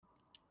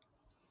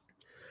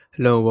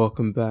Hello and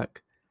welcome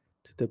back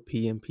to the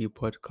PnP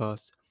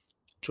Podcast,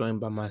 joined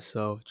by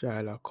myself,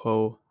 Jaila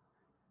Cole.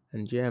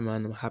 And yeah,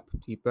 man, I'm happy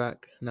to be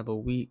back. Another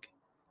week,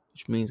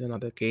 which means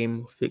another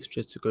game of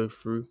fixtures to go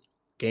through.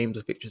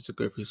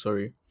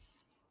 Sorry.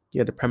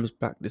 Yeah, the Prem's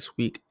back this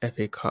week.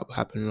 FA Cup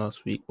happened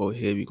last week, but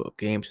here we got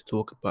games to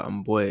talk about.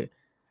 And boy,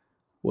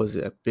 was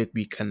it a big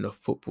weekend of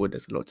football.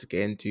 There's a lot to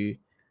get into.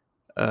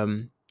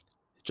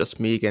 It's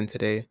just me again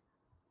today.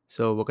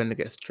 So we're going to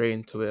get straight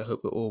into it.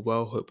 Hope we're all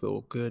well, hope we're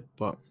all good,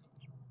 but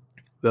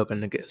we're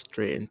going to get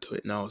straight into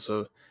it now.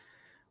 So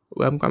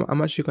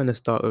I'm actually going to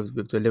start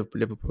with the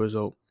Liverpool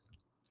result.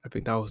 I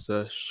think that was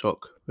the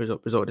shock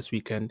result this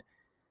weekend.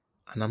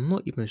 And I'm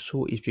not even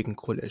sure if you can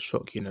call it a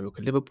shock,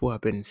 because Liverpool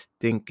have been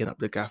stinking up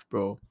the gaff,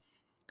 bro.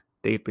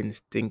 They've been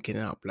stinking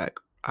it up. Like,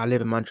 I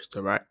live in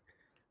Manchester, right?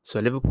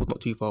 So Liverpool's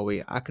not too far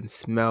away. I can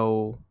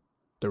smell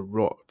the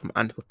rot from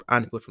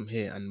Anfield from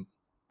here. And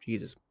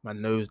Jesus, my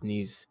nose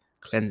needs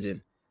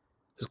cleansing.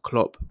 Just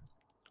Klopp,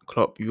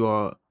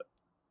 you're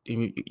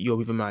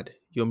moving mad.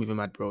 You're moving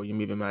mad, bro. You're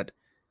moving mad.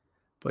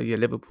 But yeah,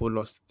 Liverpool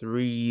lost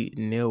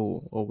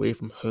 3-0 away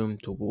from home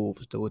to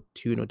Wolves. They were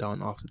 2-0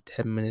 down after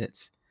 10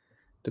 minutes.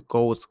 The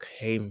goals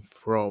came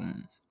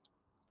from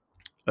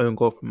own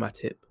goal from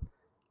Matip,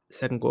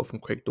 second goal from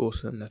Craig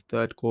Dawson, and the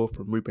third goal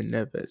from Ruben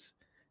Neves,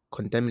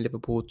 condemning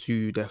Liverpool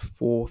to their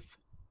fourth.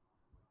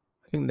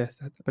 I think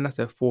that's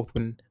their fourth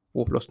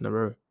loss in a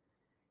row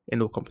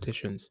in all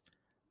competitions.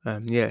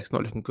 Yeah, it's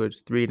not looking good.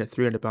 Three in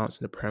the bounce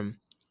in the Prem.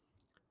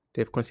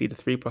 They've conceded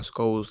 3+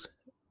 goals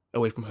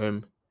away from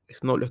home.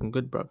 It's not looking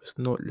good, bruv. It's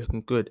not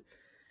looking good.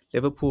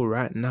 Liverpool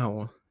right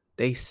now,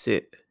 they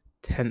sit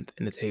 10th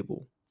in the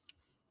table.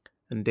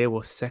 And they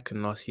were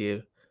second last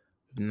year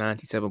with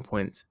 97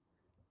 points.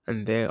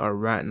 And they are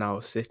right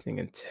now sitting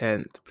in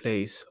 10th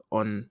place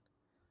on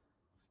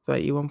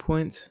 31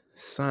 points.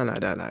 Something like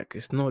that. Like,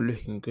 it's not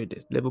looking good.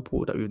 It's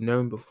Liverpool that we've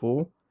known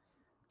before.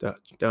 They're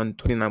on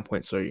 29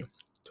 points, sorry.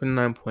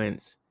 29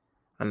 points.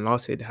 And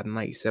last year they had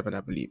 97,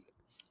 I believe.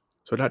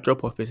 So that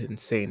drop off is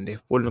insane.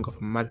 They've fallen off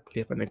a mad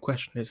cliff. And the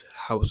question is,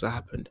 how's that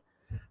happened?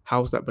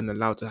 How's that been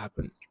allowed to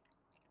happen?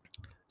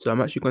 So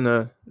I'm actually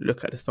gonna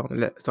look at the starting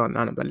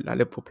lineup that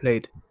Liverpool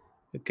played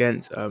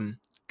against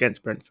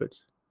Brentford.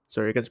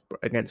 Sorry,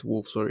 against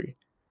Wolves. Sorry,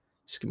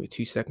 just give me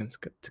 2 seconds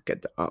to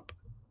get that up.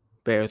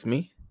 Bear with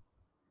me.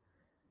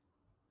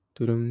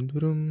 Dudum,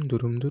 dudum,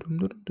 dudum, dudum,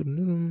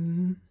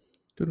 dudum,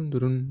 dudum, dudum,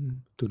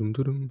 dudum, dudum,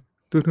 dudum,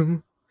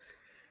 dudum,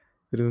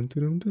 dudum,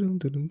 dudum, dudum,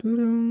 dudum,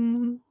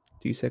 dudum.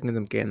 2 seconds,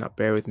 I'm getting up.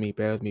 Bear with me.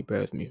 We're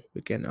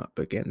getting up.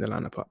 We're getting the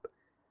lineup up.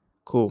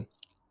 Cool.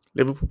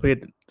 Liverpool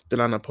played the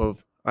lineup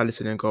of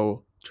Alisson in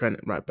goal, Trent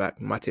right back,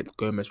 Matip,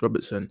 Gomez,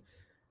 Robertson,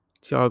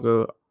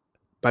 Thiago,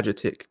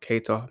 Bajatic,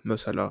 Keita, Mo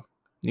Salah,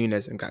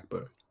 Nunez, and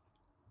Gakpo.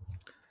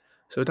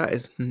 So that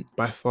is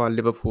by far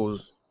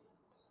Liverpool's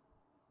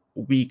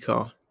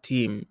weaker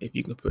team, if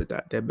you can put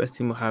that. Their best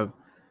team will have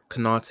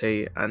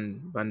Kanate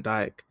and Van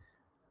Dijk.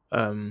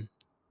 Then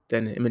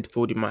in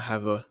midfield you might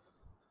have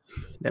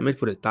their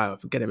midfield is dire.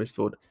 Forget their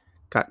midfield.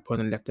 Gakpo on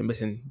the left.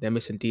 They're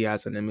missing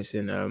Diaz and they're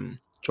missing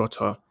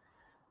Jota,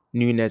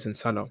 Nunez, and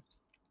Salah.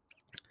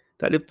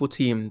 That Liverpool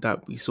team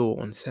that we saw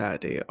on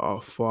Saturday are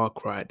a far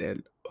cry. They're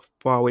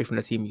far away from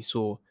the team you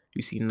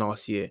seen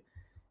last year.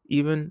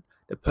 Even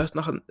the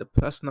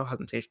personnel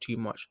hasn't changed too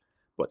much,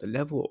 but the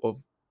level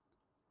of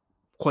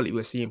quality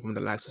we're seeing from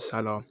the likes of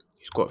Salah,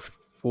 who's got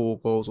 4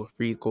 goals or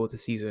 3 goals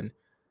this season.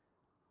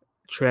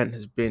 Trent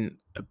has been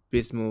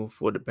abysmal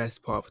for the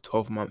best part of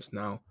 12 months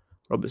now.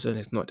 Robertson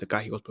is not the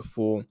guy he was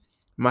before.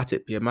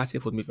 Matip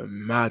was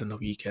moving mad on the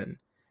weekend.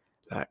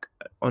 Like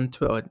on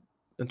Twitter,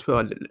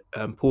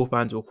 poor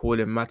fans will call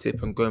him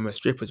Matip and Gomez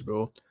strippers,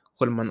 bro.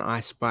 Call him an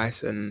Ice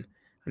Spice and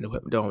they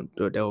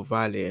were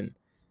violating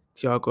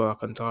Thiago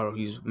Alcantara,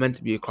 who's meant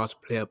to be a class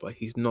player, but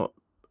he's not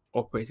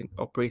operating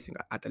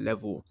at the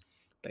level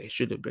that he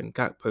should have been.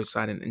 Gakpo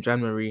signing in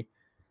January,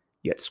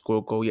 yet to score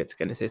a goal, yet to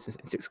get an assist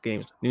in 6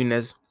 games.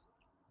 Nunez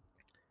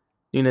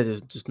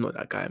is just not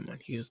that guy, man.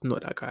 He's just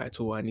not that guy at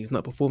all, and he's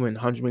not performing.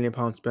 £100 million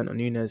spent on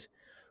Nunez,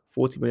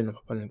 £40 million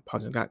on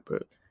Gakpo.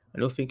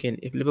 And you're thinking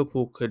if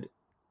Liverpool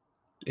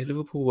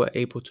were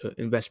able to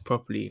invest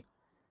properly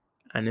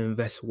and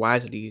invest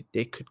wisely,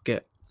 they could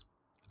get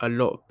a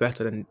lot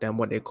better than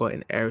what they got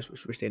in areas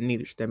which they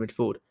need, which is their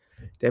midfield.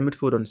 Their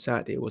midfield on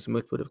Saturday was a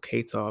midfield of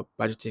Keita,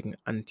 Bajatic,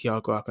 and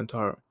Thiago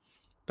Alcantara.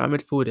 That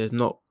midfield is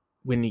not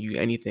winning you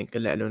anything,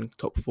 let alone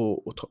top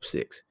 4 or top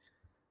 6.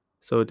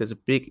 So there's a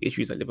big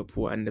issue at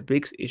Liverpool, and the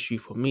biggest issue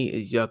for me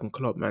is Jurgen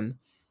Klopp, man.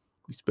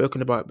 We've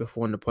spoken about it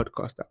before on the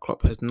podcast that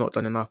Klopp has not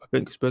done enough. I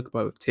think we spoke about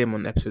it with Tim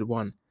on episode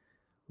 1,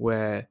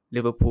 where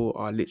Liverpool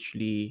are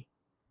literally,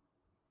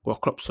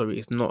 Klopp, sorry,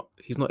 he's not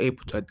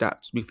able to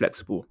adapt, to be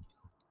flexible.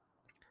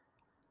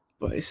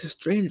 But it's a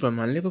strange one,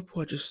 man.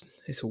 Liverpool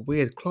it's a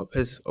weird. Klopp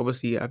has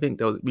obviously, I think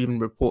there was even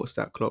reports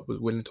that Klopp was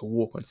willing to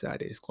walk on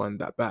Saturday. It's gone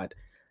that bad,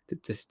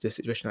 the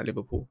situation at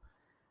Liverpool.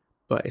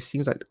 But it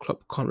seems like the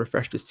Klopp can't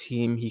refresh this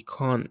team. He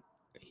can't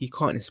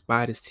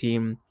inspire this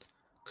team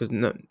because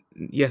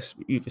yes,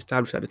 we've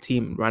established that the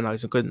team right now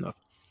isn't good enough.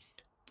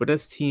 But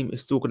this team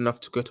is still good enough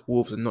to go to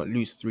Wolves and not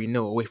lose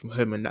 3-0 away from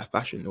home in that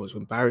fashion. It was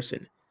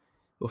embarrassing. It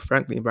was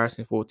frankly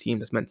embarrassing for a team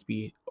that's meant to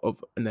be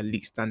of an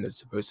elite standard,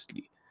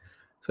 supposedly.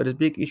 So there's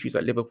big issues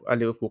at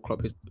Liverpool.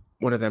 Klopp is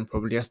one of them.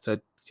 Probably has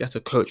to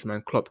coach,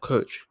 man. Klopp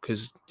coach,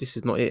 because this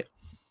is not it.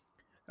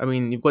 I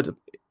mean,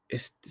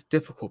 it's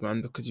difficult,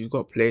 man, because you've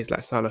got players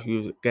like Salah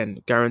who,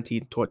 again,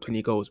 guaranteed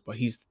 20 goals, but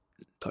he's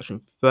touching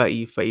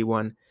 30,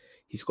 31.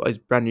 He's got his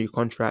brand new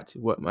contract,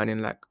 work man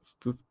in like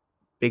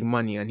big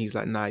money, and he's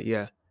like, nah,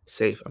 yeah,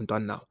 safe, I'm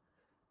done now.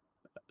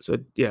 So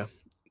yeah,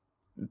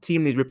 the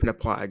team is ripping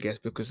apart, I guess,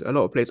 because a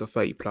lot of players are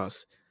 30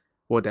 plus,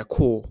 or their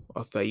core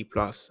are 30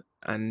 plus,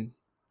 and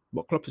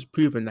what Klopp has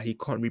proven that he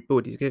can't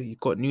rebuild. He's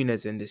got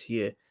Nunes in this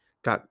year,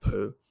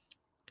 Gakpo,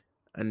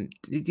 and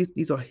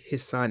these are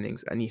his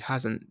signings, and he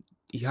hasn't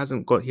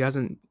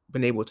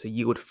been able to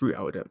yield fruit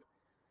out of them.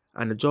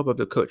 And the job of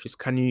the coach is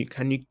can you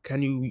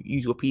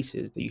use your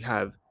pieces that you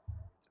have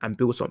and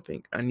build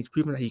something? And he's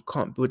proven that he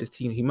can't build a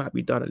team. He might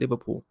be done at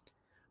Liverpool,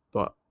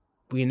 but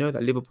we know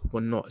that Liverpool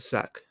will not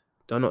sack.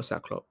 They'll not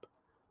sack Klopp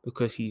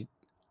because he's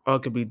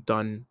arguably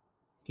done.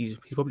 He's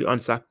probably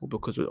unsackable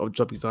because of the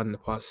job he's done in the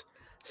past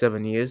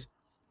 7 years.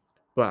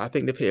 But I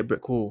think they've hit a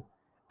brick wall,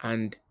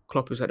 and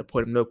Klopp is at the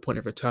point of no point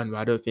of return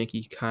where I don't think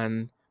he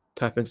can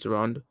turn things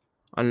around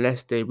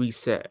unless they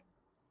reset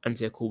and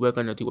say, "Cool, we're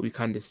gonna do what we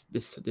can this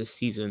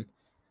season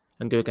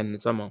and go again in the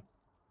summer."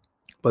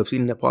 But we've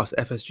seen in the past,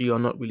 FSG are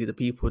not really the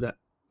people that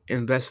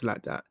invest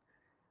like that,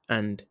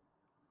 and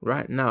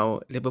right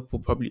now Liverpool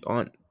probably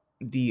aren't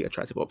the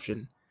attractive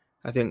option.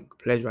 I think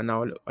players right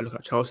now are looking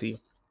at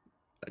Chelsea,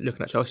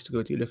 to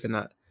go to, looking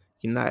at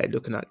United,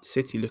 looking at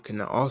City, looking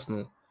at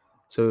Arsenal.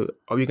 So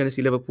are we going to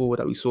see Liverpool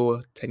that we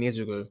saw 10 years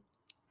ago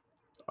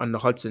under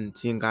Hudson,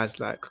 seeing guys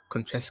like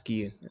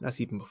Konchesky, and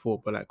that's even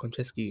before, but like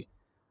Konchesky,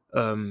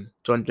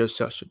 John Joe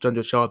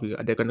Shelby,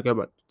 are they going to go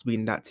back to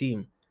being that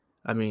team?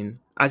 I mean,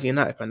 as a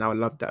United fan, I would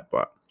love that,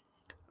 but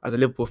as a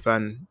Liverpool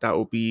fan, that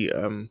will be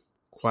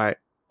quite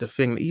the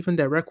thing. Even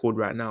their record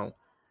right now,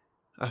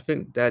 I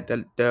think that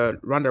the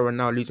run they are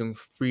now losing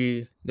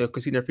conceding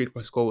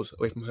 3+ goals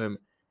away from home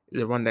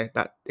is a run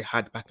that they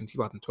had back in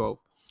 2012.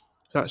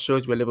 So that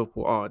shows where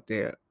Liverpool are.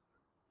 They're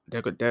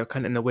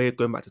kind of in a way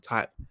going back to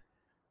type.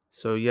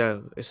 So yeah,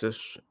 it's a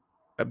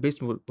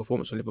abysmal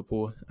performance from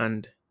Liverpool,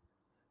 and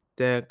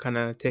they're kind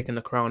of taking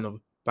the crown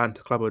of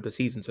banter club of the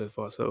season so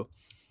far. So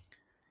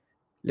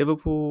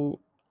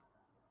Liverpool,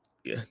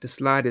 yeah, the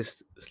slide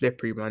is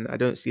slippery, man. I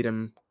don't see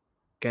them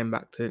getting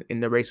back to in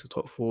the race for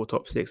top 4,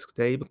 top 6.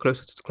 They're even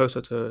closer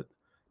to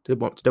the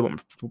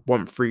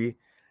bottom 3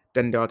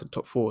 than they are to the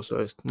top 4. So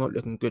it's not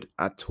looking good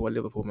at all,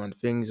 Liverpool, man.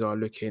 Things are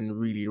looking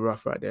really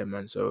rough right there,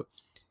 man. So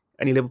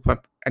any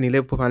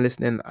Liverpool fan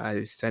listening,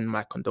 I send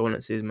my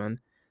condolences, man.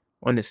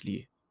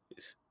 Honestly,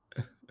 it's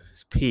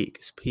peak.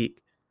 It's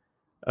peak.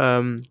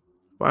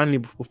 Finally,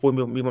 before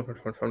we move on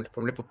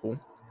from Liverpool,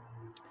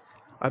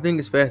 I think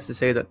it's fair to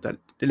say that the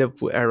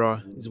Liverpool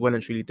era is well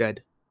and truly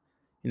dead.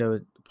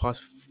 The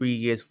past 3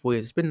 years, 4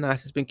 years, it's been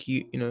nice. It's been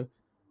cute.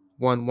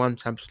 One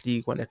Champions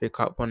League, one FA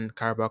Cup, one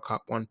Carabao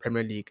Cup, one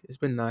Premier League. It's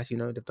been nice.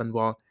 They've done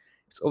well.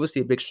 It's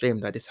obviously a big shame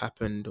that this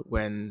happened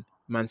when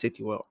Man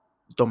City were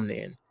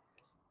dominating.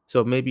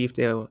 So maybe if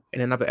they're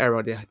in another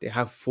era, they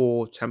have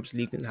 4 Champions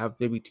League and have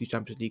maybe 2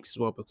 Champions Leagues as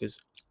well,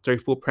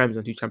 4 Premiers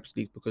and 2 Champions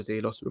Leagues because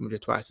they lost to Real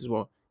Madrid twice as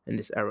well in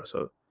this era.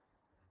 So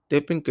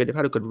they've been good. They've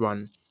had a good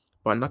run,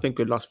 but nothing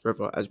good lasts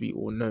forever, as we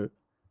all know.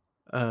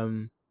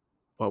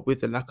 But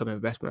with the lack of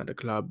investment at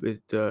the club,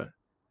 with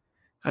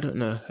I don't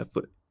know,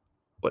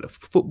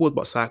 football's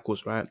about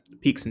cycles, right?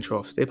 Peaks and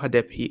troughs. They've had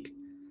their peak.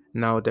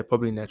 Now they're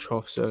probably in their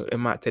trough, so it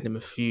might take them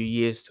a few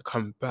years to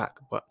come back.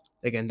 But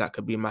again, that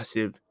could be a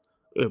massive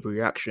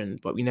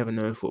overreaction. But we never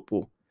know in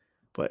football.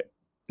 But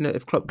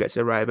if Klopp gets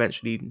it right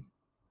eventually,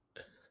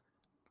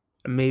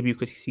 maybe you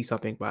could see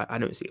something. But I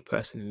don't see it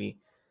personally.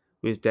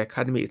 With their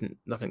academy, isn't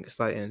nothing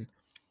exciting.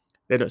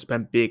 They don't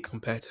spend big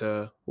compared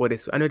to what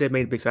I know they've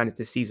made big signings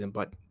this season,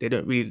 but they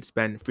don't really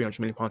spend £300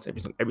 million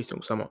every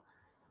single summer.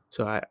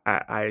 So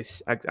I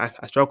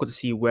struggle to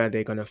see where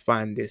they're gonna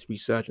find this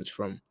resurgence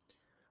from.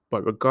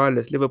 But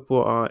regardless,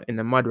 Liverpool are in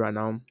the mud right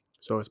now,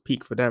 so it's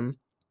peak for them,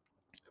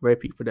 very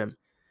peak for them.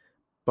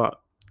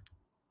 But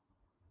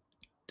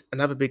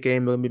another big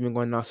game, we're moving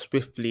on now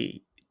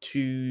swiftly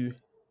to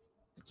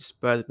the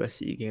Spurs vs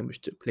City game, which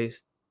took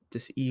place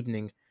this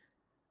evening.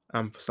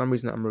 For some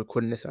reason, I'm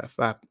recording this at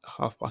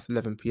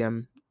 11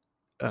 p.m.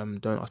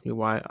 Don't ask me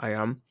why I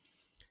am.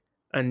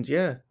 And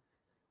yeah,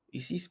 you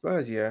see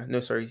Spurs, yeah.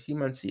 No, sorry, you see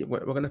Man City. We're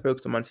going to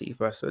focus on Man City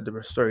first. So the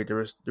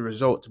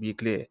result to be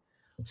clear.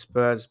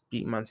 Spurs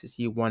beat Man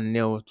City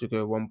 1-0 to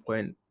go 1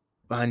 point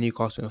behind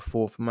Newcastle in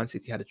 4th. Man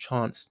City had a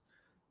chance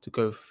to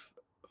go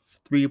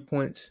 3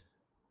 points,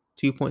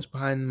 2 points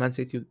behind Man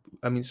City.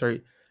 Man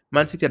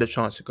City had a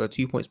chance to go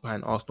 2 points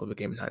behind Arsenal the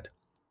game in hand.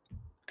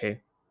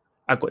 Okay,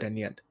 I got there in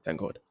the end, thank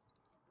God.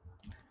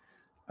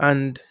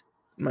 And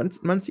Man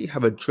City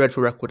have a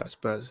dreadful record at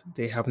Spurs.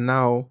 They have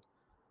now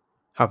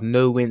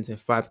no wins in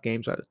 5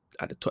 games at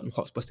the Tottenham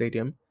Hotspur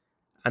Stadium,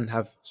 and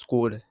have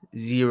scored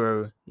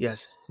zero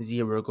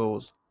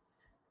goals.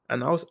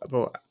 And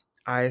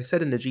I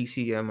said in the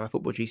GC, my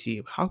football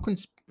GC,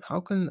 how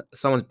can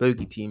someone's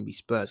bogey team be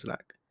Spurs?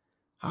 Like,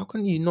 how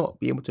can you not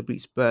be able to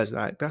beat Spurs?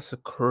 Like, that's a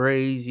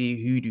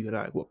crazy hoodoo.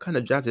 Like, what kind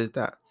of jazz is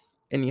that?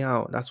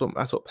 Anyhow, that's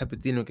what Pep is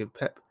dealing with.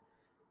 Pep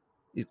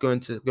is going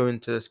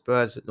to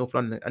Spurs, North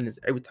London, and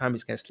every time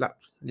he's getting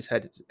slapped in his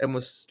head.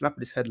 Everyone's slapping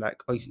his head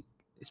like, oh,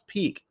 it's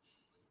peak.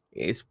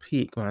 It is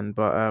peak, man.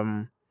 But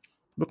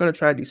we're gonna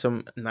try to do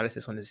some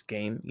analysis on this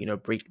game.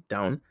 Break it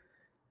down.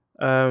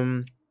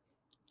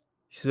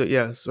 So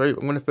yeah, sorry,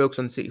 I'm gonna focus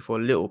on City for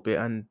a little bit.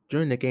 And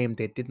during the game,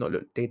 they did not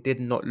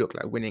look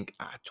like winning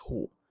at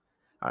all.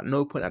 At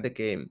no point at the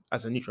game,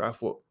 as a neutral, I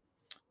thought,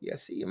 yeah,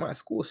 City might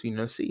score.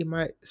 So, City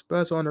might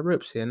Spurs are on the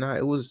ropes here. Now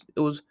it was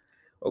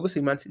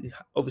obviously Man City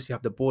obviously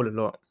have the ball a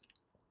lot.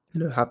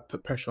 Have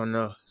put pressure on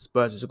the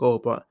Spurs to goal,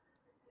 but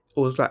it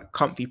was like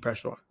comfy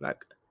pressure.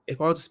 Like,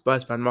 if I was a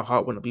Spurs fan, my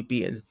heart wouldn't be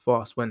beating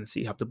fast when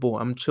City have the ball.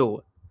 I'm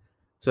chill.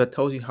 So it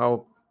tells you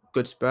how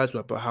good Spurs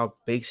were, but how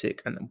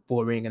basic and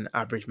boring and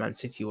average Man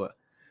City were.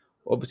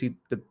 Obviously,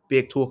 the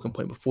big talking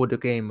point before the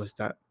game was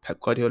that Pep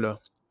Guardiola,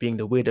 being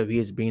the weirdo he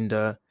is, being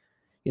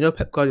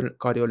Pep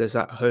Guardiola is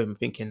at home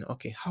thinking,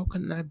 okay, how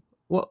can I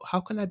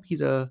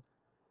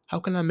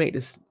make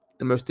this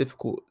the most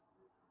difficult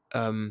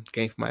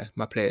game for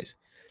my players?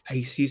 Like,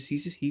 he's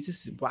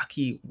this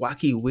wacky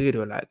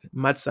weirdo, like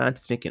mad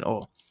scientist thinking,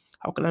 oh,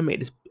 how can I make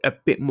this a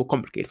bit more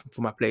complicated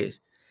for my players?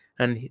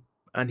 And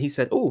he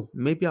said, oh,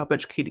 maybe I'll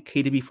bench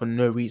KDB for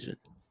no reason.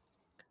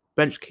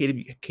 Bench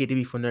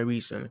KDB for no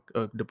reason.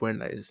 De Bruyne,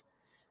 that is.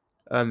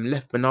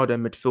 Left Bernardo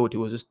in midfield. He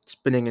was just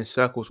spinning in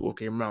circles all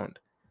game round.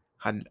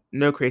 Had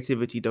no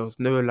creativity. There was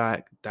no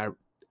there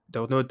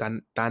was no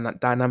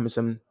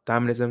dynamism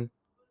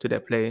to their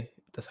play.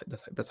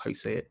 That's how you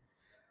say it.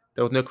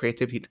 There was no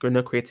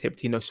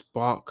creativity, no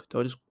spark. They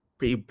were just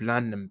pretty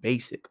bland and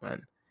basic,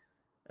 man.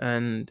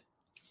 And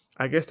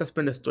I guess that's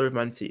been the story of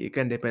Man City.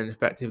 Again, they've been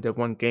effective. They've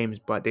won games,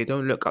 but they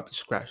don't look up to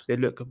scratch. They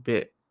look a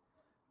bit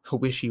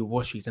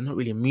wishy-washy. They're not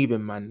really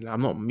moving, man. Like,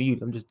 I'm not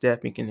moved. I'm just there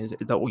thinking, is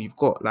that all you've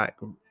got? Like,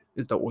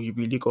 is that all you've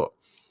really got?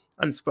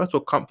 And Spurs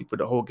were comfy for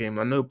the whole game.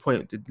 At no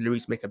point did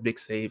Lloris make a big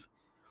save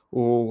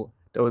or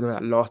there was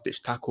that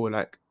last-ditch tackle.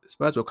 Like,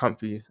 Spurs were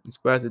comfy and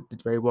Spurs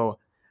did very well.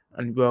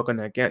 And we are going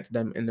to get to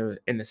them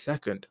in the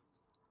second.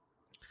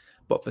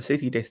 But for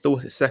City, they still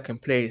sit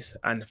second place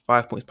and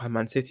 5 points behind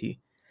Man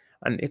City.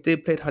 And if they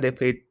played how they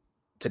played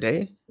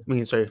today,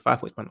 5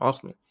 points behind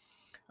Arsenal.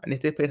 And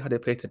if they played how they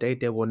played today,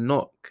 they will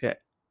not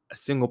get a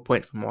single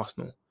point from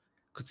Arsenal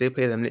because they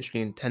play them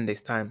literally in 10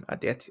 days' time at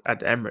the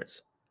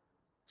Emirates.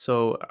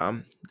 So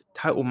the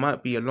title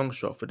might be a long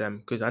shot for them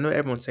because I know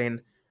everyone's saying,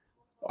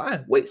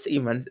 wait, City,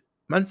 man.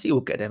 Man City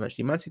will get them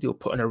actually. Man City will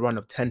put on a run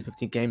of 10,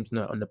 15 games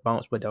on the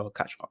bounce where they'll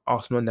catch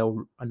Arsenal and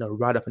they'll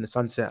ride up in the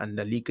sunset and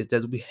the league is there.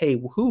 They'll be, hey,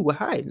 who? We're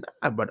high.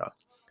 Nah, brother.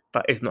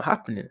 But it's not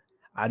happening.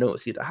 I don't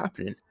see that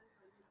happening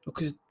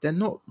because they're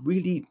not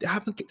really, they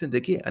haven't kicked in the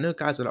gear. I know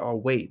guys are like, oh,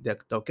 wait,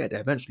 they'll get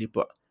there eventually,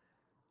 but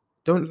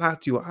don't lie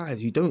to your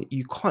eyes. You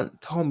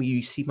can't tell me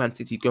you see Man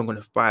City going on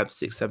a 5,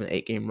 6, 7,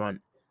 8 game run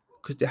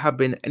because they have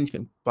been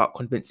anything but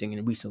convincing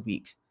in recent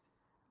weeks.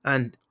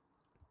 And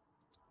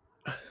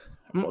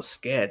I'm not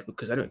scared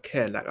because I don't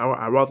care. Like,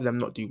 I rather them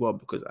not do well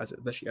because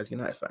especially as a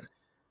United fan.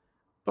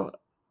 But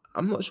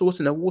I'm not sure what's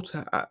in the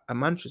water at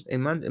Manchester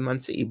in Man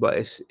City, but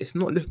it's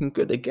not looking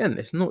good again.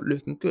 It's not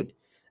looking good,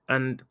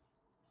 and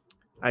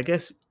I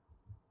guess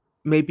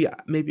maybe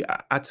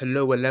at a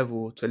lower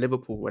level to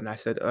Liverpool when I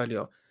said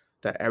earlier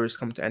that eras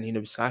come to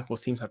end.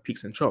 Cycles, teams have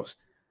peaks and troughs.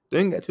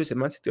 Don't get twisted.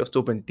 Man City have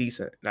still been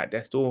decent. Like,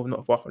 they're still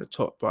not far from the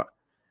top, but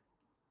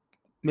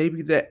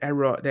maybe their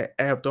era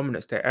of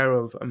dominance, their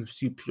era of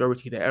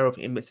superiority, their era of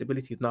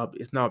invincibility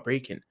is now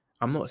breaking.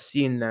 I'm not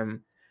seeing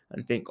them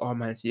and think, oh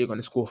man, so you're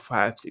gonna score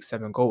 5, 6,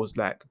 7 goals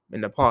like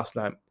in the past.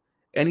 Like,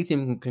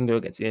 anything can go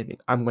against anything.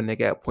 I'm gonna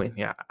get a point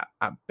here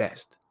at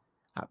best.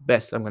 At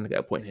best, I'm gonna get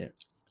a point here.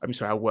 I'm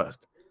sorry, at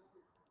worst.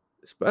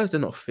 Spurs did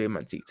not fear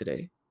Man City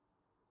today,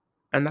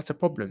 and that's a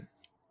problem.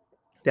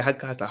 They had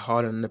guys like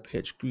Haaland on the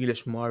pitch,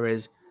 Grealish,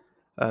 Mahrez,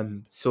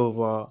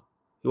 Silva.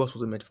 Who else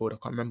was in midfield? I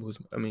can't remember.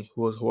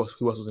 Who else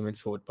was in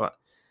midfield? But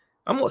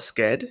I'm not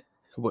scared.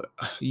 But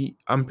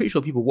I'm pretty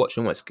sure people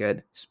watching weren't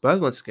scared. Spurs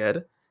weren't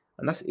scared,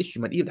 and that's the issue,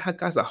 man. Even had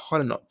guys like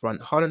Haaland up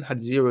front. Haaland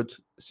had zero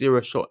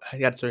shot.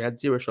 He had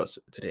 0 shots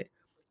today,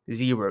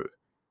 zero.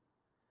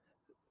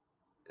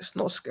 It's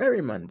not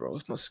scary, man, bro.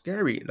 It's not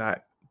scary.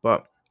 Like,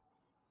 but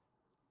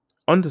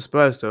on the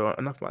Spurs though,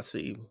 enough about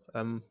City.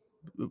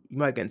 We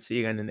might get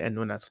City again in the end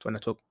when I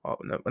talk about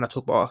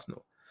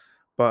Arsenal.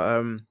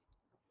 But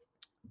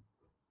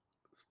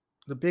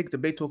the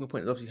big talking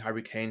point is obviously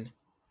Harry Kane.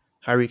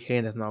 Harry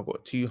Kane has now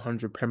got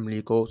 200 Premier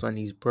League goals and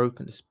he's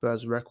broken the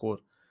Spurs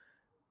record.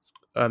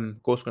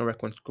 Goal scoring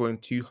record, scoring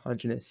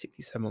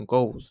 267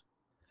 goals.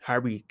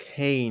 Harry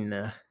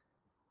Kane.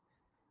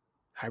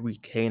 Harry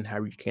Kane.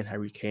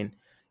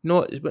 You know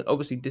what? It's been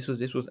obviously this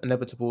was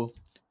inevitable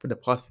for the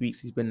past few weeks.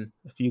 He's been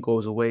a few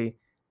goals away,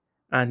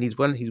 and he's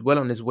well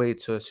on his way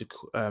to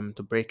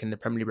breaking the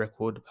Premier League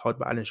record held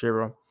by Alan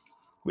Shearer,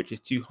 which is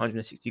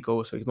 260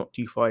 goals. So he's not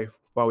too far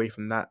away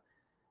from that.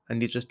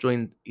 And he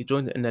joined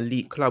an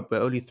elite club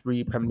where only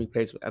 3 Premier League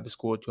players have ever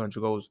scored 200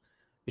 goals,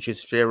 which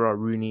is Shearer,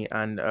 Rooney,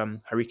 and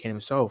Harry Kane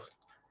himself.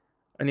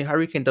 And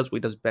Harry Kane does what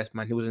he does best,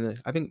 man. He was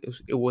I think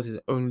it was his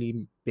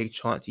only big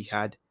chance he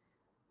had,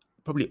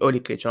 probably only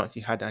clear chance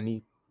he had, and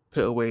he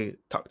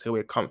tucked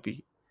away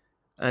comfy.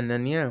 And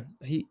then yeah,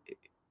 he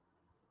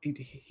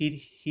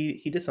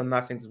did some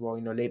nice things as well.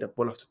 Laid the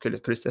ball off to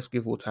Kulusevski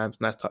a few times,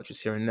 nice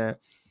touches here and there.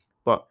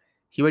 But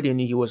he already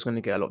knew he was going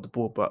to get a lot of the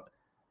ball. But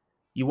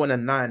you want a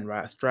 9,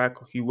 right? A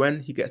striker who,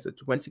 once he gets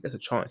a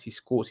chance, he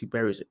scores, he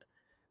buries it.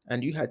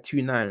 And you had 2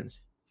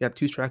 9s. You had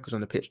 2 strikers on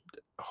the pitch,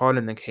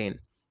 Haaland and Kane.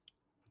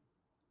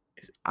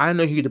 I don't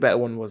know who the better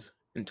one was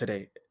in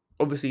today.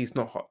 Obviously, it's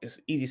not hot.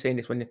 It's easy saying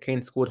this when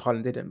Kane scored,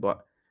 Haaland didn't.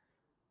 But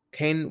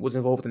Kane was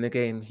involved in the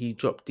game. He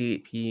dropped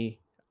deep.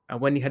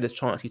 And when he had his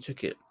chance, he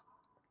took it.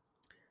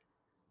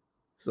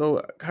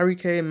 So Harry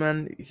Kane,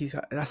 man,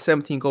 that's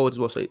 17 goals as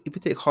well. So if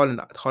you take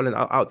Haaland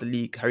out the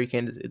league, Harry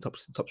Kane is the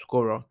top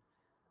scorer.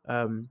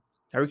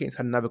 Harry Kane's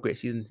had another great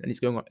season, and he's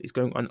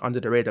going on under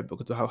the radar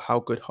because of how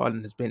good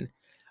Haaland has been.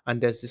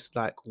 And there's this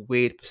like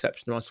weird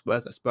perception around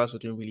Spurs that Spurs are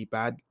doing really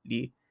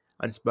badly,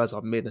 and Spurs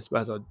are mid, and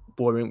Spurs are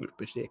boring,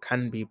 which they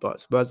can be.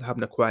 But Spurs are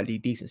having a quietly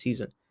decent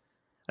season,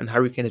 and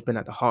Harry Kane has been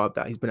at the heart of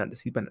that. He's been at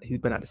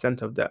the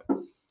center of that.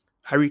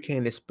 Harry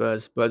Kane is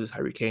Spurs. Spurs is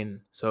Harry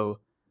Kane. So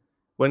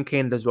when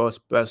Kane does well,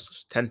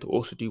 Spurs tend to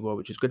also do well,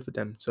 which is good for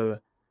them. So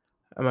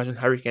I imagine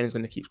Harry Kane is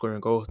going to keep scoring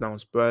goals now.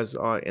 Spurs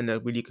are in a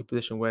really good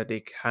position where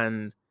they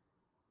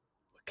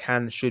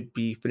should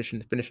be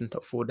finishing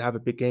top 4. They have a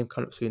big game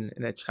coming up soon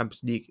in the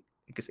Champions League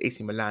against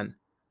AC Milan.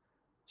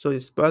 So the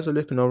Spurs are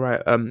looking all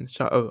right.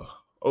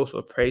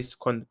 Also praise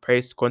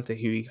Conte,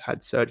 who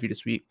had surgery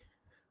this week.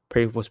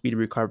 Pray for speedy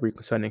recovery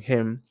concerning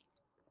him.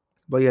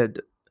 But yeah,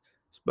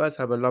 Spurs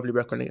have a lovely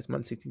record against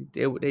Man City.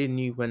 They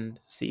knew when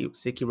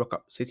City rock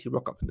up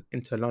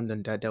into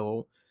London that they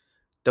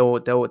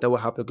will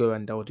have to go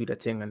and they will do their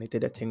thing, and they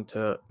did their thing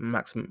to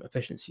maximum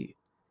efficiency.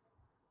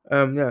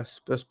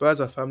 Yes, the Spurs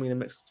are firmly in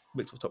the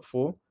mix for top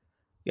 4.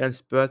 Yeah, and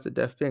Spurs did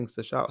their thing.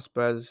 So shout out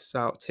Spurs,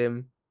 shout out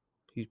Tim.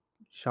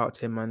 Shout out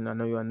Tim, man. I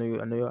know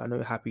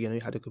you're happy. I know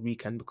you had a good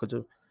weekend because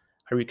of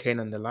Harry Kane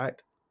and the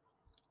like.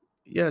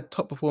 Yeah,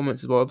 top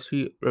performance as well.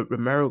 Obviously,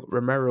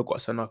 Romero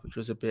got sent off, which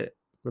was a bit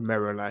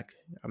Romero like.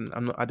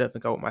 I don't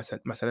think I want my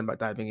centre back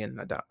diving in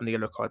like that on the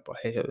yellow card. But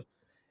hey,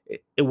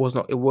 it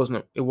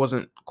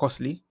wasn't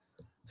costly.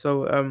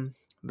 So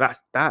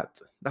that's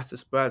the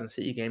Spurs and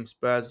City game.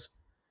 Spurs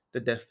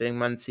did their thing.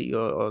 Man City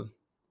are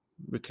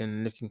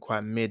looking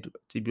quite mid,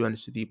 to be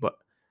honest with you. But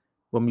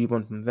we'll move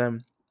on from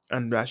them,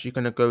 and we're actually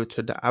going to go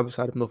to the other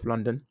side of North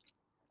London,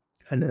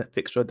 and then a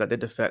fixture that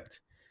did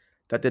affect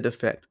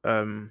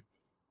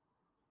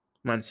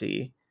Man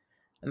City,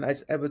 and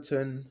that's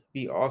Everton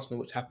v Arsenal,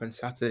 which happened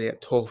Saturday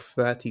at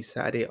 12:30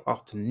 Saturday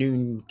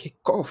afternoon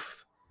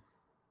kickoff.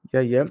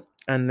 Yeah,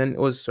 and then it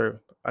was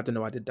I don't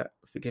know why I did that.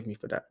 Forgive me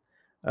for that.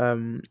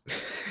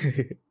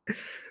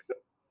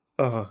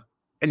 Oh,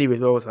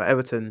 anyways, also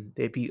Everton,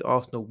 they beat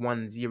Arsenal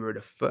 1-0,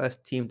 the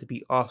first team to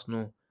beat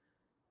Arsenal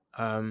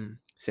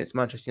since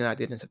Manchester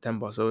United in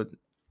September. So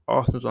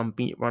Arsenal's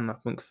unbeaten run, I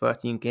think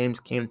 13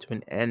 games, came to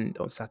an end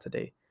on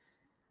Saturday.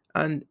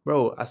 And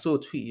bro, I saw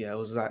a tweet here. It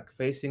was like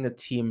facing a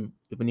team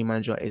with a new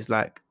manager is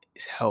like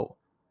it's hell,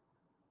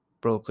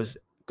 bro. Because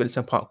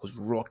Goodison Park was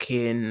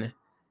rocking.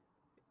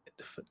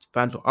 The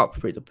fans were up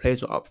for it. The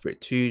players were up for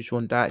it too.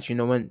 Sean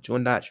Dyche, when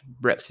Sean Dyche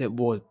Brexit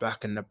was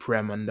back in the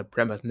Prem, and the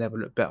Prem has never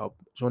looked better.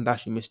 Sean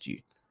Dyche, he missed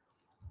you.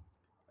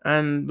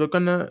 And we're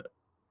gonna,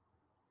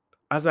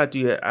 as I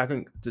do, I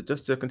think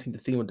just to continue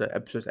the theme of the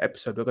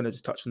episode, we're gonna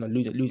just touch on the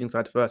losing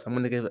side first. I'm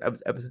gonna give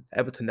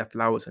Everton their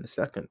flowers in a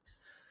second.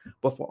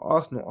 But for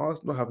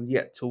Arsenal have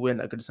yet to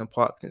win at Goodison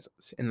Park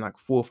in like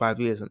 4 or 5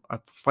 years. And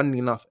funnily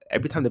enough,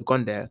 every time they've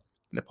gone there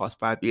in the past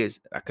 5 years,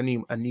 like a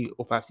new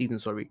or 5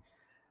 seasons, sorry,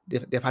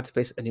 they've had to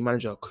face a new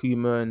manager,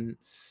 Koeman,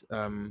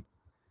 Sam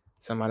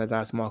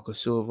Allardyce, Marco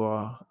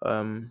Silva,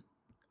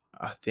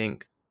 I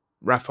think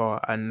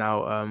Rafa, and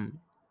now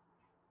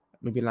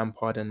maybe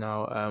Lampard, and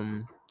now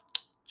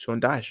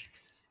Sean Dyche,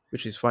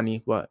 which is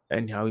funny, but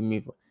anyhow, we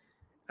move on.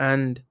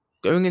 And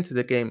going into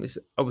the game, is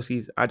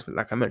obviously,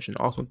 like I mentioned,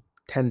 Arsenal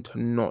tend to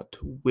not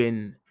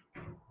win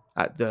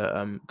at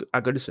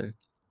at Goodison.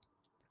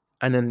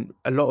 And then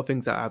a lot of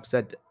things that I've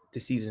said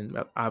this season,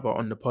 either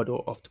on the pod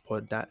or off the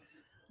pod, that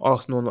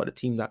Arsenal are not the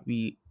team that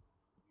we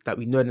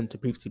know them to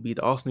previously be.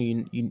 The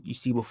Arsenal you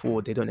see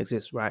before, they don't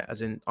exist, right?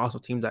 As in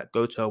Arsenal teams that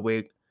go to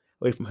away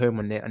from home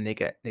and they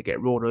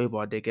get rolled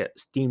over, they get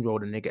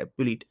steamrolled, and they get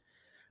bullied.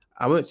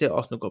 I won't say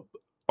Arsenal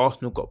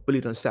got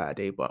bullied on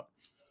Saturday, but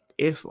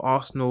if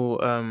Arsenal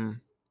are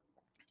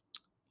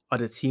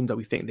the team that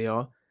we think they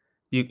are,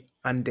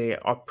 and they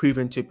are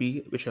proven to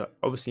be, which are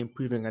obviously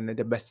improving, and they're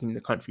the best team in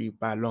the country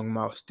by a long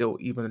mile still,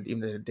 even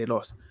though they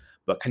lost.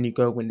 But can you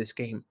go win this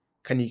game?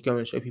 Can you go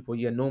and show people,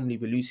 yeah, normally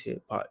we lose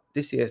here, but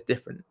this year is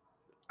different?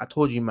 I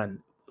told you,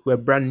 man, we're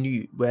brand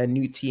new. We're a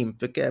new team.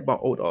 Forget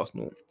about old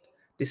Arsenal.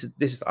 This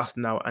is us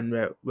now, and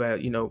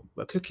we're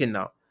cooking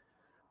now.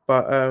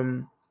 But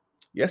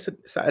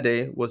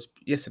yesterday,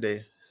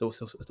 so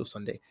still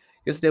Sunday.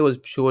 Yesterday was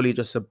purely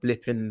just a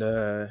blip in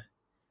the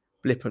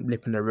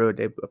road.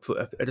 They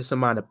put just a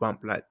minor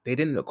bump. Like they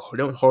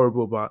weren't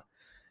horrible, but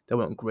they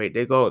weren't great.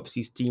 They got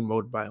obviously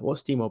steamrolled by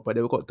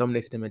they got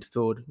dominated in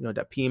midfield.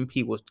 That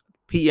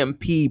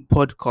PnP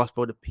podcast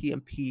for the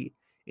PnP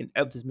in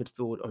Everton's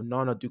midfield of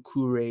Nana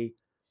Doucouré.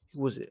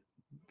 Who was it?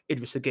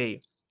 Idris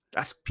Gueye.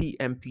 That's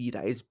PnP.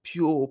 That is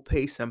pure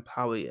pace and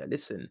power. Yeah,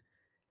 listen,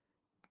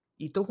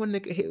 you don't want to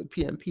get hit with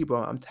PnP,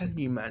 bro. I'm telling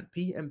you, man.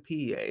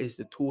 PnP is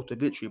the tool to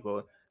victory,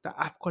 bro. The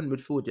AFCON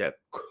midfield,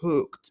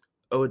 cooked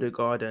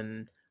Odegaard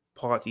and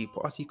Party.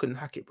 Party couldn't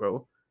hack it,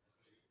 bro.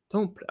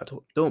 Don't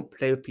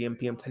play with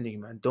PnP. I'm telling you,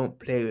 man. Don't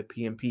play with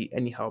PnP.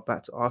 Anyhow,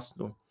 back to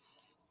Arsenal.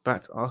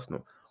 Back to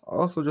Arsenal.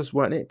 Arsenal just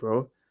weren't it,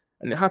 bro.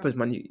 And it happens,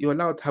 man. You're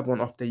allowed to have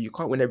one off day. You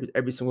can't win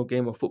every single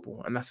game of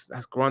football, and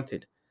that's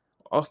granted.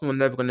 Arsenal are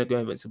never going to go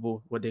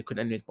invincible. Well, they could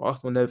anyways, but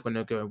Arsenal are never going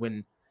to go and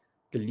win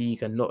the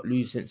league and not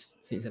lose since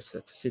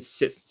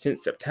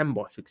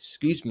September.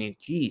 Excuse me,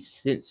 geez,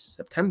 since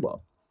September,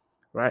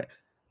 right?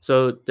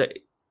 So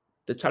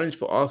the challenge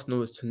for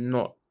Arsenal is to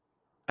not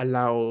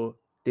allow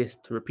this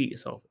to repeat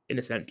itself. In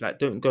a sense, like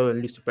don't go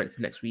and lose to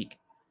Brentford next week.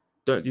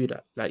 Don't do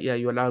that. Like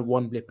you allowed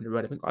one blip in the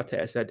road. I think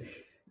Arteta said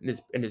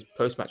in his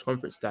post match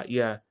conference that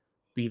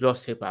we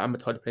lost here, but I'm a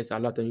type of player I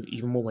love them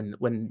even more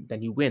when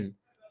then you win. Do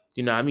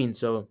you know what I mean?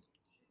 So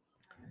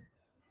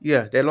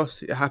yeah, they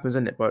lost. It happens,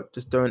 isn't it? But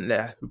just don't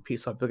let it repeat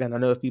itself again. I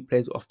know a few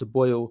players off the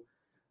boil.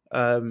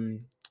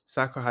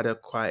 Saka had a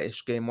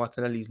quietish game.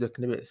 Martinelli's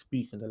looking a bit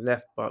spook on the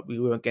left, but we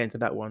won't get into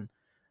that one.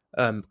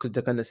 Because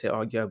they're gonna say,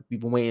 "Oh yeah,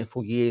 we've been waiting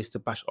for years to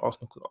bash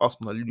Arsenal because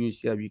Arsenal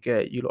lose. Yeah, we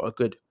get it. You lot are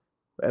good,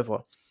 whatever."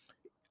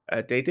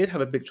 They did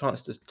have a big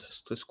chance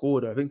to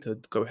score, though, I think, to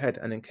go ahead,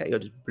 and then Ketia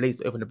just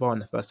blazed over the bar in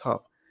the first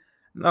half.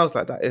 And I was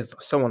like, that is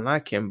someone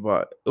like him,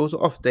 but it was an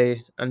off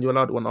day, and you're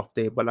allowed one off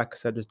day. But like I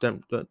said, just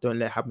don't let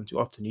it happen too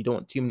often. You don't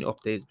want too many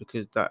off days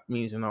because that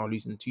means you're now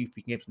losing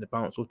 2-3 games in the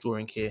bounce or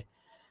drawing here.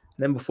 And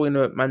then before you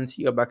know it, Man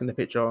City are back in the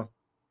picture.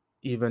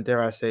 Even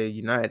dare I say,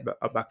 United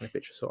are back in the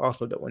picture. So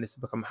Arsenal don't want this to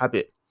become a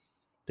habit.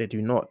 They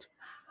do not.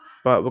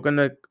 But we're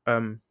gonna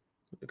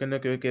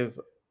go give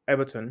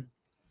Everton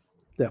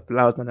the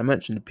flowers, man. I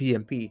mentioned the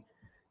PnP.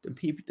 The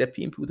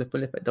PnP with the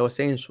full effect. They were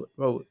saying,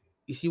 bro,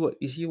 you see what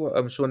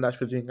Sean Nash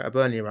was doing at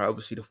Burnley, right?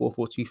 Obviously the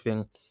 4-4-2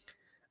 thing.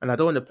 And I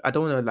don't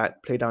wanna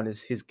like play down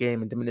his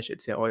game and diminish it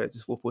to say, oh yeah,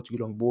 just 4-4-2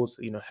 long balls,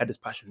 headers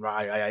passion,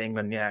 right, yeah,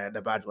 England, yeah,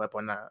 the bad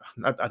weapon. I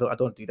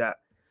don't do that.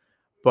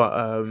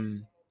 But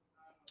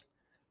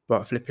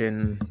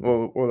flipping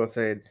all I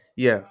said,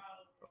 yeah,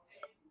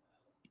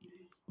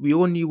 we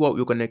all knew what we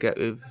were gonna get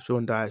with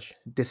Sean Dash.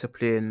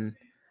 Discipline,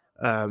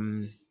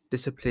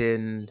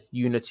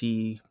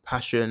 unity,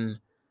 passion,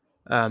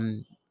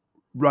 um,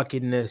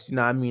 ruggedness, you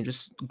know what I mean?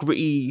 Just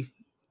gritty,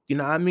 you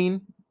know what I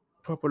mean?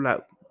 Proper,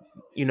 like,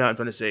 you know what I'm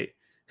trying to say.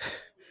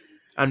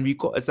 And we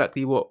got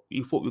exactly what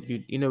you thought we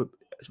could do.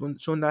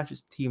 Sean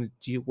Dash's team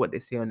do what they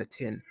say on the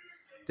tin.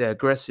 They're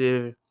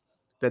aggressive,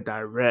 they're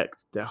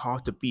direct, they're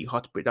hard to beat,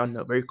 hard to break down.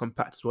 They're very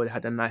compact as well. They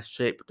had a nice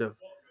shape. The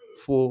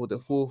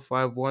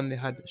 4-5-1, they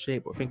had the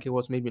shape. I think it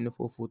was maybe in the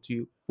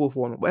 4-4-2,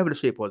 4-4-1, whatever the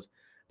shape was.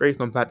 Very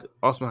compact.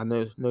 Arsenal had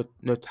no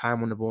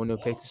time on the ball, no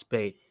place to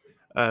spay.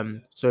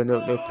 So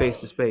no place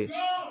to spay.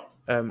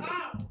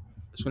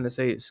 Just want to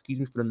say, excuse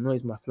me for the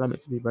noise. My flat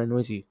makes it be very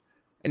noisy.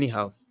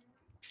 Anyhow,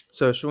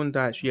 so Sean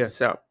Dyche,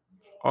 set up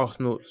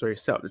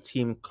the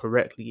team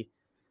correctly,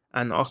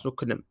 and Arsenal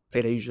couldn't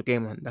play their usual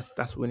game. And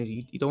that's what we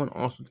need. You don't want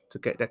Arsenal to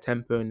get their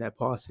tempo and their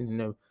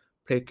passing.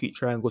 Play cute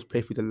triangles,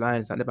 play through the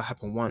lines. That never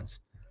happened once.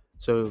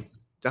 So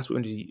that's what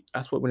we need.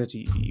 That's what we need to.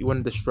 You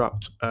want to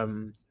disrupt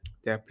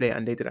their play,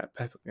 and they did that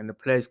perfectly. And the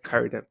players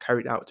carried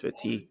out to a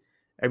T.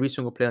 Every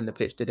single player on the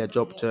pitch did their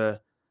job to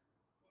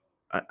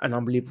an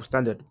unbelievable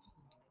standard.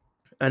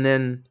 And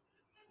then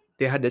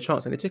they had their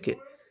chance and they took it.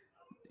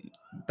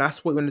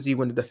 That's what you want to do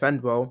when you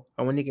defend well,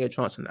 and when you get a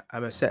chance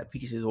on a set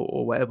pieces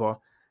or whatever,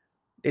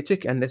 they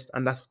took it, and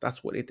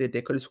that's what they did.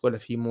 They could have scored a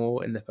few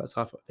more in the first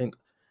half. I think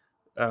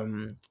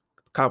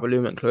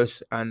Calvert-Lewin went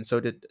close, and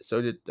so did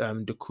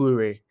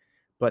Doucouré.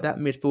 But that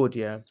midfield,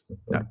 yeah,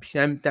 that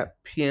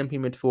PnP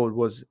midfield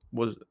was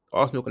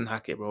Arsenal can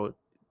hack it, bro.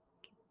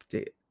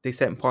 They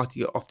sent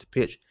Party off the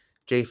pitch.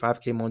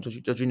 J5 came on,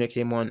 Jorginho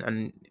came on,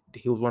 and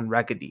he was run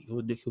raggedy. He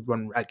was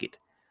run ragged.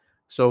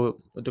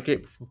 So the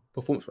great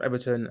performance for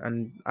Everton,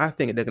 and I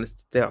think they're going to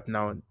stay up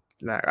now.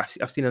 Like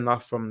I've seen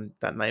enough from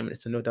that 9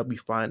 minutes to know they'll be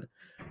fine.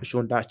 With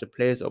Sean Dyche, the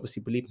players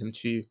obviously believe in him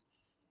too,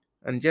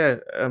 and yeah,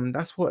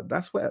 that's what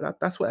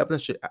Everton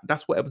should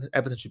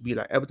be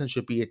like. Everton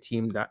should be a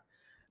team that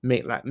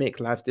make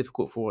lives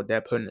difficult for their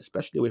opponent,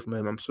 especially away from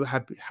home. I'm so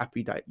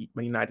happy that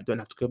Man United don't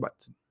have to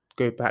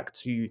go back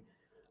to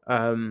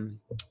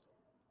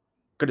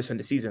Goodison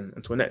this season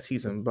until next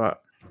season,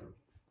 but.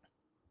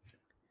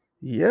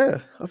 Yeah,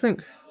 I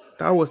think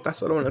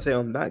that's what I want to say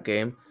on that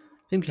game.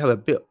 I think we have a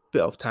bit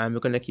of time. We're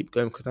gonna keep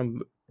going because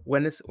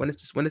when it's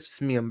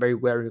just me, I'm very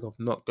wary of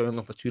not going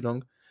on for too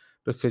long,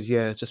 because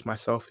yeah, it's just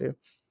myself here.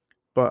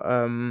 But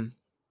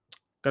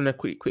gonna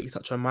quickly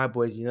touch on my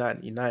boys,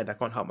 United. I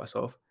can't help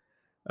myself.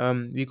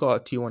 We got a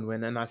 2-1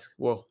 win, and I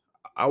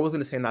was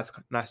gonna say nice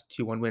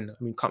 2-1 win.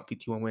 I mean, comfy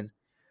 2-1 win,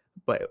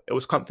 but it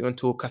was comfy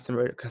until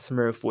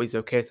Casemiro thought he's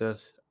okay to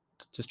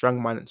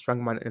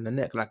strangman in the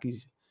neck like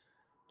he's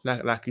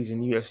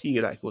in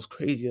UFC. Like, it was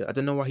crazy. I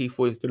don't know why he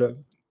thought he was gonna,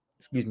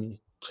 excuse me,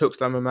 choke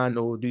slam a man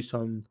or do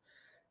some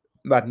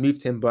bad move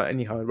to him. But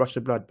anyhow, rush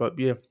the blood. But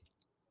yeah,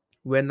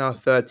 we're now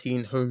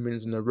 13 home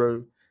wins in a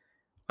row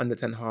under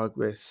Ten Hag.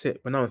 We're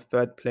now in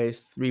third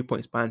place, 3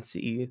 points behind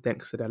City,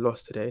 thanks to their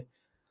loss today.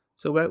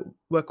 So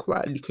we're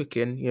quietly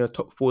cooking.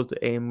 Top four is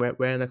the aim. We're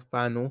in the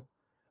final.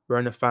 We're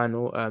in the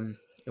final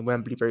in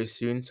Wembley very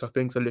soon. So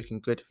things are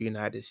looking good for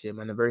United this year,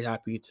 man. I'm very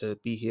happy to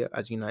be here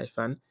as a United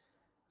fan.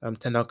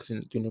 Ten Hag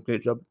is doing a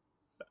great job.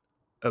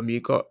 You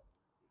got,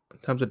 in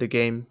terms of the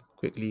game,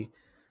 quickly,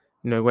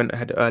 went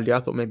ahead early. I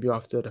thought maybe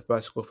after the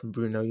first goal from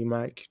Bruno, you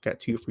might get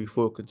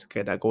 2-3-4 to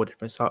get that goal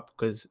difference up,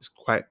 because it's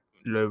quite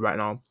low right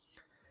now.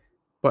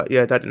 But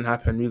yeah, that didn't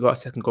happen. We got a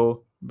second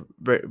goal,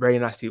 very, very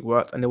nicely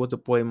worked, and there was the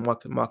boy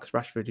Marcus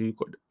Rashford who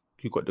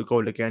got the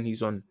goal again.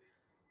 He's on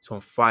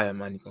fire,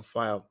 man. He's on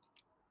fire.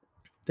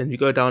 Then we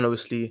go down,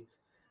 obviously,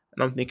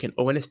 and I'm thinking,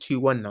 oh, when it's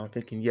 2-1 now, I'm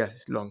thinking, yeah,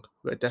 it's long.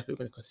 We're definitely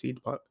going to concede,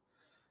 but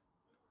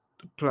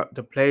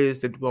the players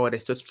did well. They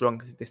stood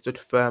strong. They stood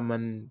firm,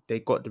 and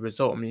they got the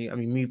result. I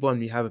mean, move on.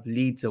 We have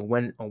Leeds on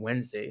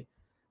Wednesday,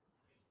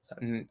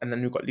 and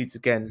then we've got Leeds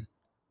again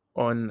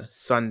on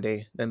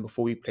Sunday. Then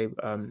before we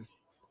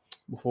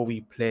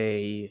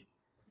play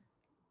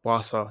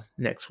Barca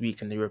next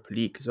week in the Europa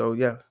League. So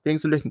yeah,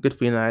 things are looking good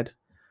for United,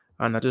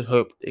 and I just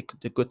hope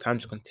the good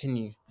times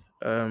continue.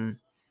 I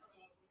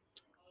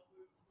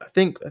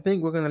think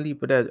we're gonna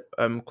leave it there.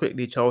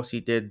 Quickly,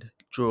 Chelsea did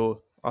draw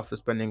after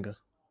spending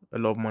a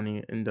lot of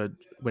money in the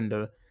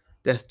window.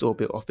 They're still a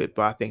bit off it,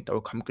 but I think that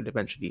will come good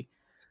eventually.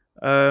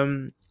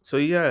 So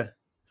yeah,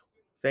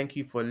 thank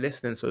you for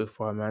listening so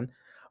far, man.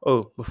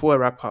 Oh, before I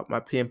wrap up, my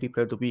PnP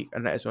player of the week,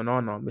 and that is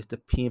Onana, Mr.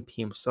 PnP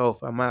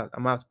himself. I might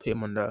have to put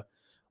him on the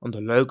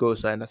logo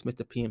side. That's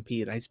Mr.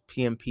 PnP. Like, his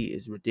PnP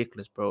is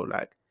ridiculous, bro.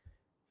 Like,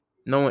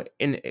 no one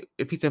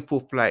if he's in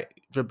full flight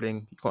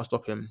dribbling, you can't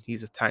stop him.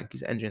 He's a tank.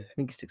 He's an engine. I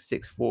think he's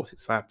 6'4",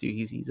 6'5", 2.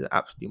 He's an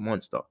absolute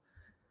monster.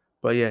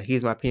 But yeah,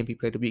 he's my PnP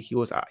player of the week. He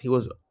was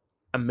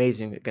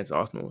amazing against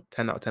Arsenal.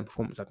 10 out of 10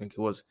 performance, I think it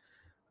was.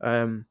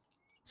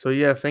 So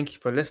yeah, thank you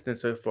for listening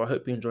so far. I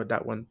hope you enjoyed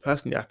that one.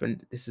 Personally, I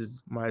think this is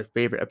my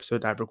favorite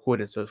episode I've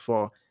recorded so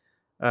far.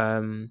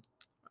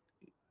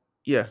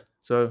 Yeah,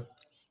 so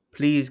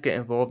please get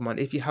involved, man.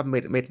 If you haven't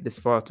made it this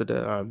far to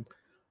the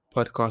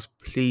podcast,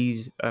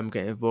 please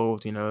get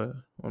involved,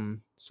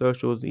 on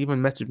socials.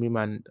 Even message me,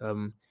 man.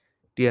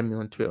 DM me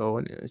on Twitter or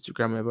on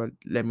Instagram, whatever.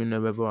 Let me know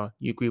whether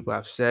you agree with what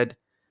I've said.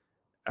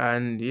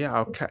 And yeah,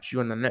 I'll catch you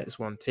on the next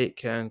one. Take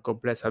care and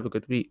God bless. Have a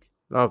good week.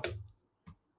 Love.